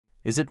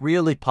Is it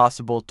really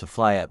possible to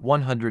fly at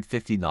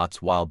 150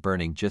 knots while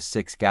burning just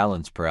 6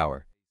 gallons per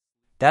hour?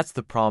 That's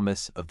the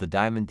promise of the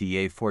Diamond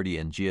DA40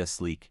 NG, a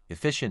sleek,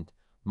 efficient,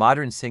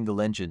 modern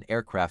single-engine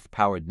aircraft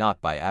powered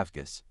not by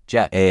Avionics,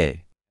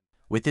 Jet-A.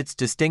 With its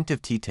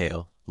distinctive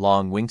T-tail,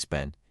 long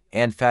wingspan,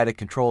 and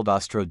FADEC-controlled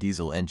Austro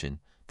diesel engine,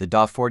 the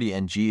DA40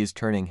 NG is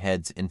turning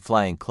heads in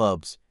flying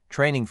clubs,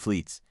 training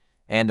fleets,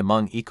 and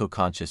among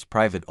eco-conscious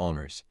private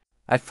owners.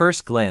 At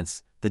first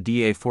glance, the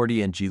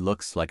DA40 NG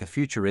looks like a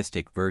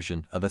futuristic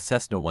version of a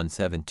Cessna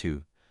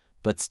 172,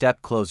 but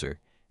step closer,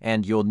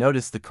 and you'll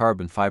notice the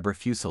carbon fiber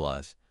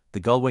fuselage, the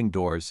gull-wing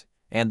doors,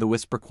 and the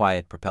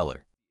whisper-quiet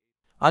propeller.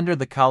 Under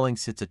the cowling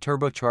sits a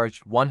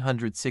turbocharged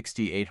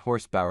 168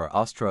 horsepower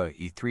Austro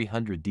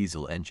AE300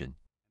 diesel engine.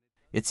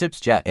 It sips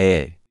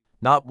Jet-A,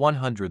 not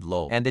 100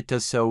 low, and it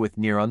does so with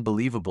near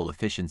unbelievable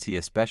efficiency,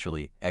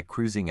 especially at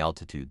cruising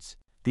altitudes.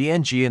 The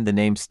NG in the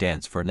name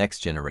stands for next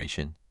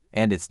generation,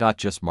 and it's not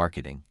just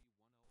marketing.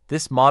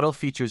 This model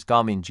features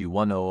Garmin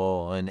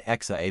G1000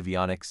 NXi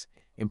avionics,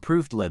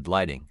 improved LED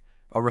lighting,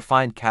 a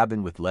refined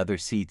cabin with leather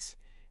seats,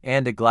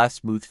 and a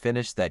glass-smooth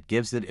finish that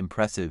gives it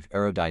impressive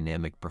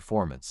aerodynamic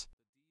performance.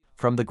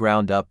 From the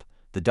ground up,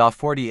 the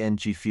DA40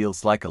 NG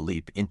feels like a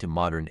leap into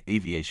modern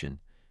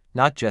aviation,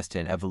 not just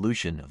an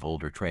evolution of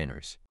older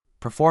trainers.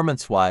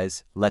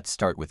 Performance-wise, let's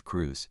start with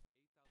cruise.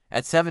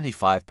 At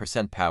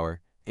 75% power,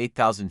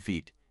 8,000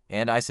 feet,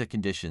 and ISA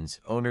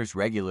conditions, owners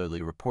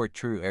regularly report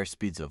true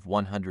airspeeds of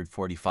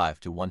 145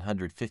 to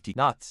 150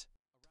 knots.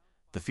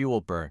 The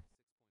fuel burn,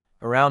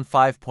 around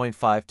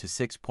 5.5 to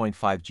 6.5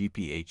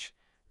 GPH,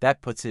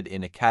 that puts it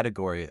in a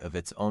category of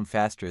its own,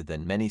 faster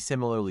than many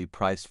similarly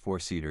priced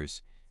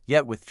four-seaters,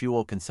 yet with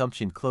fuel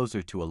consumption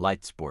closer to a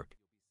light sport.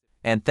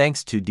 And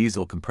thanks to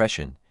diesel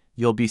compression,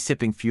 you'll be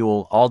sipping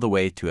fuel all the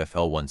way to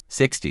FL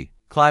 160.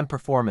 Climb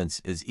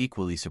performance is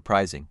equally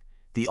surprising.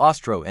 The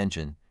Austro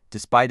engine,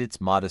 despite its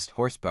modest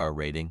horsepower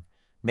rating,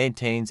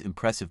 maintains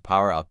impressive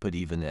power output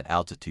even at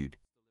altitude.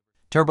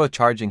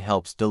 Turbocharging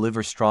helps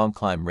deliver strong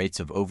climb rates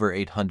of over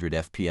 800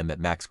 fpm at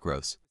max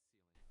gross.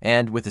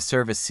 And with a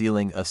service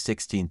ceiling of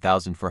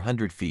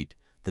 16,400 feet,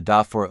 the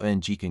DA40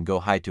 NG can go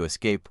high to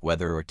escape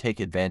weather or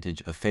take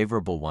advantage of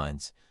favorable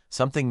winds,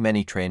 something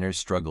many trainers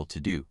struggle to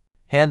do.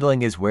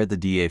 Handling is where the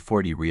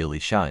DA40 really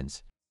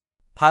shines.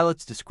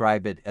 Pilots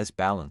describe it as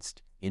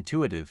balanced,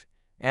 intuitive,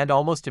 and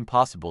almost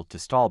impossible to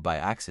stall by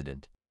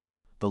accident.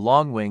 The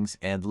long wings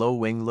and low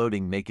wing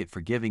loading make it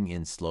forgiving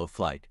in slow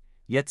flight,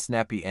 yet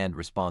snappy and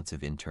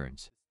responsive in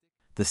turns.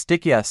 The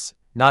sticky S,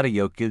 not a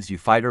yoke, gives you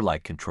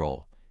fighter-like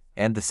control,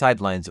 and the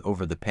sidelines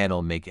over the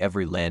panel make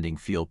every landing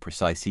feel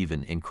precise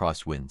even in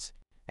crosswinds.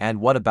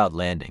 And what about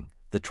landing?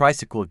 The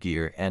tricycle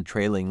gear and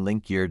trailing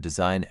link gear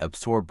design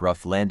absorb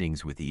rough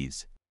landings with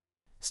ease.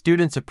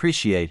 Students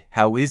appreciate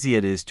how easy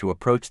it is to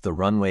approach the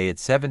runway at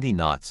 70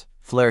 knots,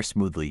 flare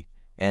smoothly,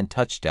 and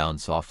touch down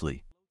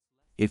softly.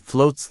 It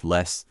floats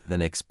less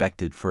than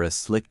expected for a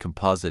slick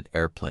composite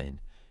airplane,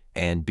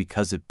 and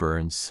because it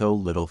burns so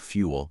little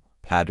fuel,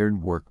 pattern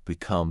work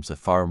becomes a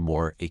far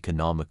more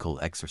economical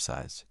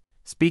exercise.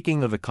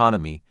 Speaking of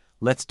economy,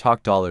 let's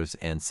talk dollars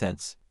and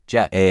cents.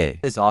 Jet-A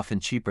is often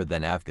cheaper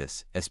than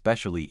Avionics,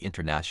 especially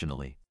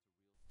internationally.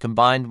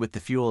 Combined with the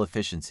fuel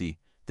efficiency,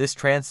 this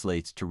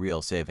translates to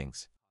real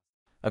savings.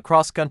 A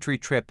cross-country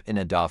trip in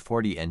a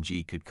DA40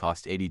 NG could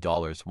cost $80,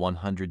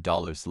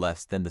 $100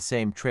 less than the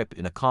same trip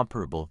in a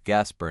comparable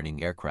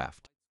gas-burning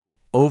aircraft.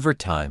 Over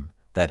time,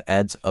 that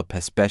adds up,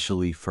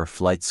 especially for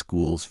flight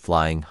schools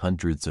flying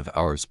hundreds of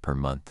hours per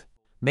month.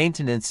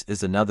 Maintenance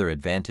is another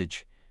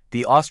advantage.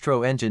 The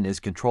Austro engine is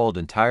controlled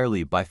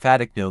entirely by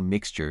FADEC, no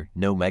mixture,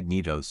 no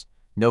magnetos,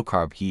 no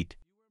carb heat.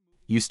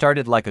 You start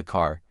it like a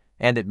car,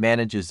 and it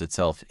manages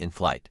itself in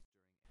flight.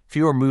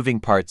 Fewer moving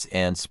parts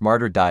and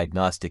smarter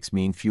diagnostics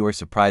mean fewer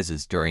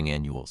surprises during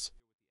annuals.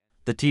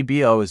 The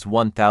TBO is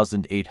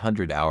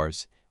 1,800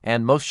 hours,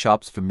 and most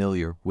shops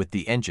familiar with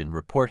the engine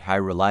report high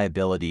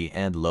reliability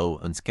and low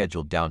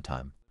unscheduled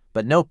downtime.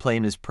 But no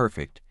plane is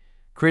perfect.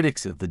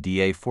 Critics of the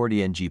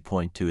DA40 NG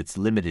point to its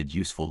limited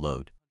useful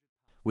load.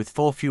 With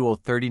full fuel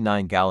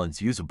 39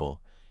 gallons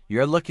usable,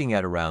 you're looking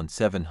at around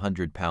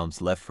 700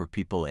 pounds left for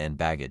people and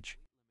baggage.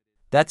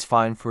 That's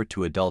fine for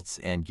 2 adults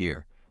and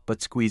gear,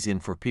 but squeeze in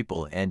 4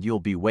 people and you'll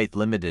be weight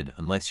limited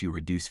unless you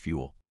reduce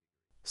fuel.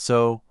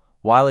 So,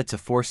 while it's a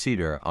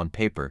 4-seater on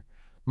paper,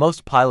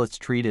 most pilots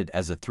treat it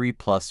as a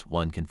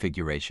 3+1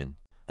 configuration.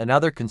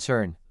 Another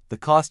concern, the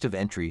cost of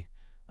entry.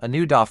 A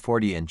new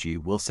DA40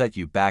 NG will set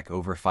you back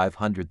over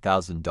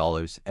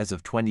 $500,000 as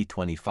of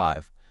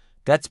 2025.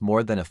 That's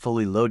more than a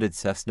fully loaded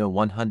Cessna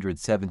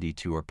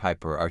 172 or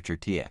Piper Archer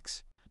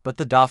TX. But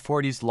the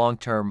DA40's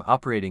long-term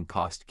operating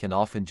cost can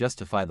often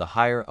justify the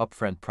higher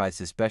upfront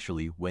price,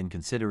 especially when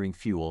considering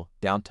fuel,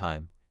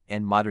 downtime,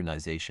 and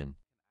modernization.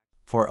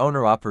 For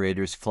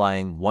owner-operators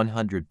flying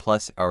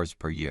 100+ hours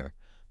per year,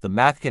 the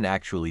math can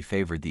actually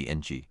favor the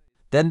NG.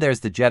 Then there's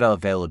the Jet-A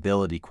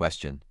availability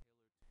question.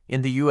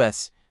 In the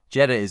US,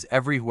 Jet-A is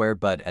everywhere,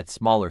 but at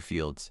smaller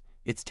fields.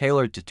 It's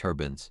tailored to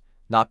turbines,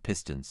 not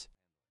pistons.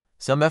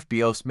 Some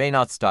FBOs may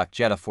not stock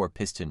Jet-A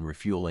piston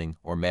refueling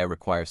or may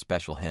require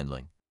special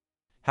handling.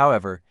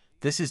 However,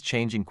 this is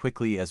changing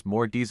quickly as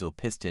more diesel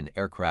piston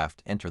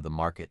aircraft enter the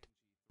market.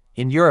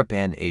 In Europe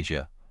and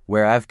Asia,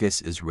 where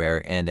avgas is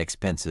rare and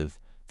expensive,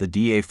 the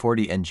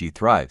DA40 NG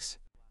thrives.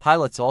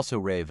 Pilots also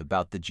rave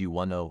about the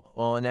G1000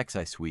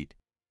 NXi suite.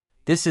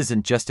 This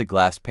isn't just a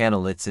glass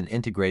panel, it's an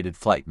integrated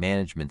flight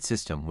management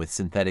system with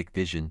synthetic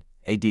vision,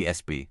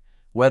 ADS-B,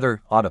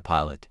 weather,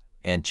 autopilot,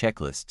 and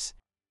checklists.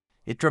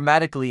 It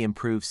dramatically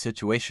improves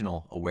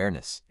situational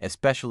awareness,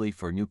 especially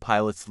for new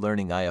pilots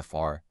learning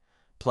IFR.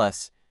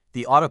 Plus,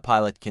 the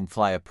autopilot can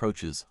fly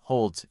approaches,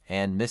 holds,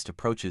 and missed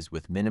approaches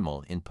with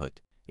minimal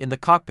input. In the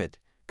cockpit,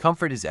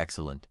 comfort is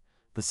excellent.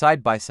 The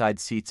side-by-side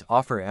seats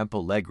offer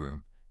ample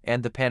legroom,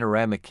 and the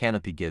panoramic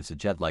canopy gives a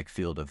jet-like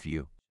field of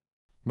view.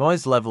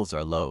 Noise levels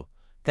are low,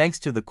 thanks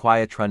to the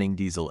quiet-running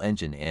diesel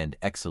engine and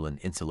excellent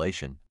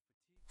insulation.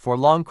 For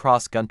long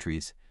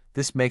cross-countries,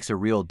 this makes a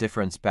real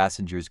difference.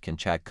 Passengers can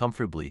chat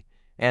comfortably,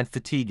 and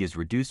fatigue is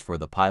reduced for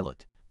the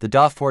pilot. The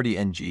DA40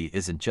 NG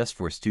isn't just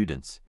for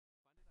students.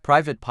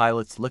 Private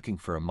pilots looking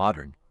for a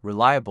modern,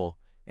 reliable,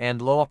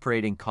 and low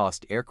operating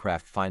cost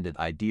aircraft find it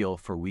ideal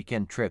for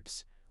weekend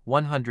trips,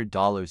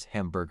 $100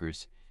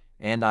 hamburgers,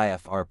 and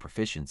IFR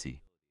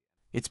proficiency.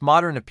 Its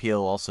modern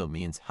appeal also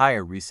means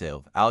higher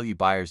resale value.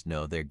 Buyers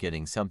know they're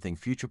getting something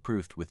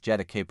future-proofed with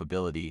Jet-A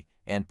capability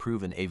and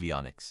proven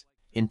avionics.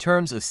 In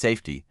terms of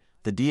safety,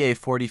 the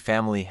DA40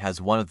 family has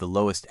one of the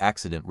lowest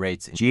accident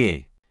rates in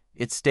GA.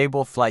 Its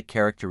stable flight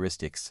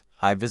characteristics,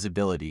 high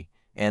visibility,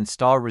 and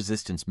stall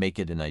resistance make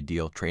it an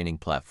ideal training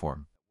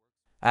platform.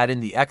 Add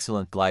in the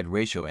excellent glide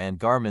ratio and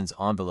Garmin's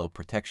envelope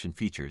protection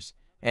features,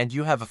 and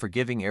you have a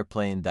forgiving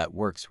airplane that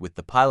works with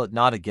the pilot,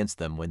 not against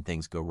them when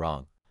things go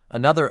wrong.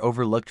 Another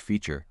overlooked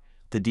feature,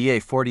 the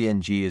DA40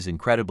 NG is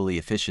incredibly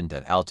efficient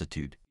at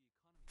altitude.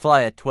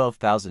 Fly at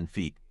 12,000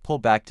 feet, pull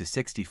back to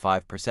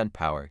 65%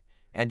 power,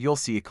 and you'll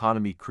see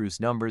economy cruise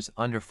numbers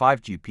under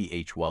 5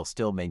 GPH while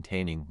still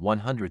maintaining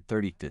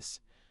 130 kts.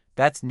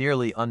 That's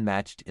nearly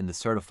unmatched in the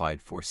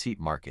certified 4-seat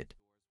market.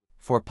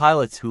 For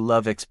pilots who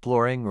love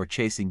exploring or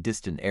chasing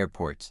distant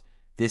airports,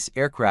 this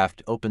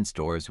aircraft opens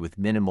doors with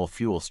minimal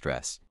fuel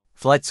stress.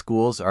 Flight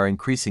schools are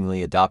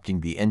increasingly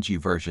adopting the NG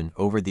version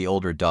over the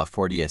older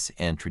DA40s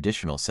and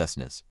traditional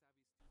Cessnas.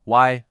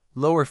 Why?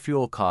 Lower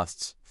fuel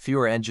costs,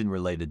 fewer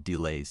engine-related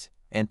delays,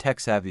 and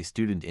tech-savvy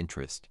student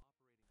interest.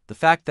 The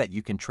fact that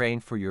you can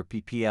train for your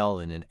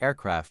PPL in an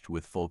aircraft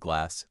with full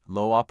glass,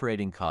 low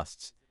operating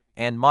costs,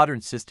 and modern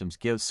systems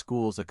gives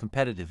schools a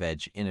competitive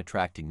edge in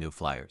attracting new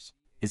flyers.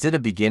 Is it a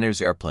beginner's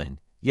airplane?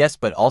 Yes,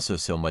 but also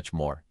so much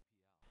more.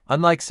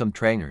 Unlike some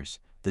trainers,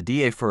 the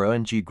DA40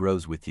 NG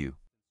grows with you.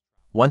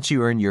 Once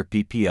you earn your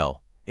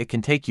PPL, it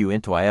can take you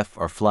into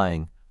IFR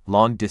flying,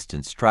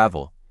 long-distance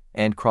travel,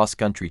 and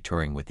cross-country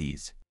touring with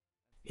ease.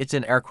 It's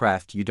an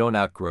aircraft you don't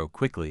outgrow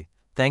quickly,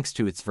 thanks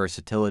to its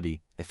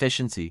versatility,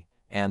 efficiency,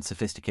 and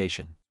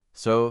sophistication.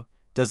 So,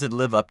 does it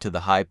live up to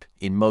the hype?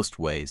 In most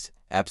ways,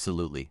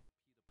 absolutely.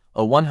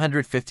 A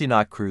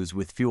 150-knot cruise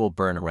with fuel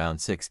burn around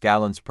 6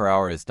 gallons per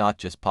hour is not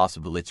just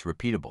possible, it's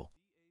repeatable.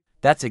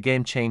 That's a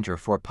game changer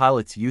for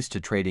pilots used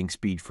to trading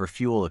speed for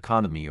fuel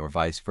economy or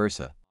vice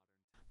versa.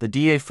 The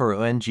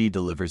DA40 NG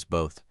delivers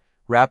both,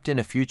 wrapped in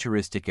a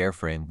futuristic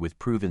airframe with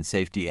proven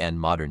safety and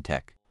modern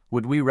tech.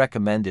 Would we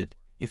recommend it?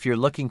 If you're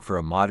looking for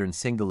a modern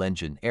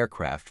single-engine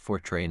aircraft for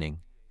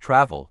training,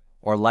 travel,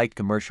 or light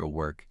commercial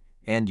work,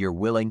 and you're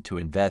willing to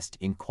invest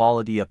in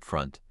quality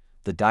upfront,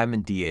 the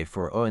Diamond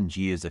DA40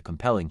 NG is a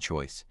compelling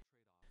choice.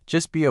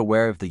 Just be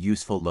aware of the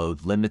useful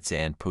load limits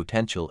and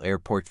potential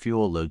airport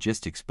fuel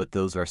logistics, but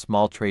those are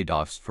small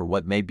trade-offs for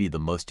what may be the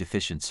most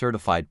efficient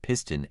certified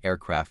piston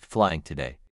aircraft flying today.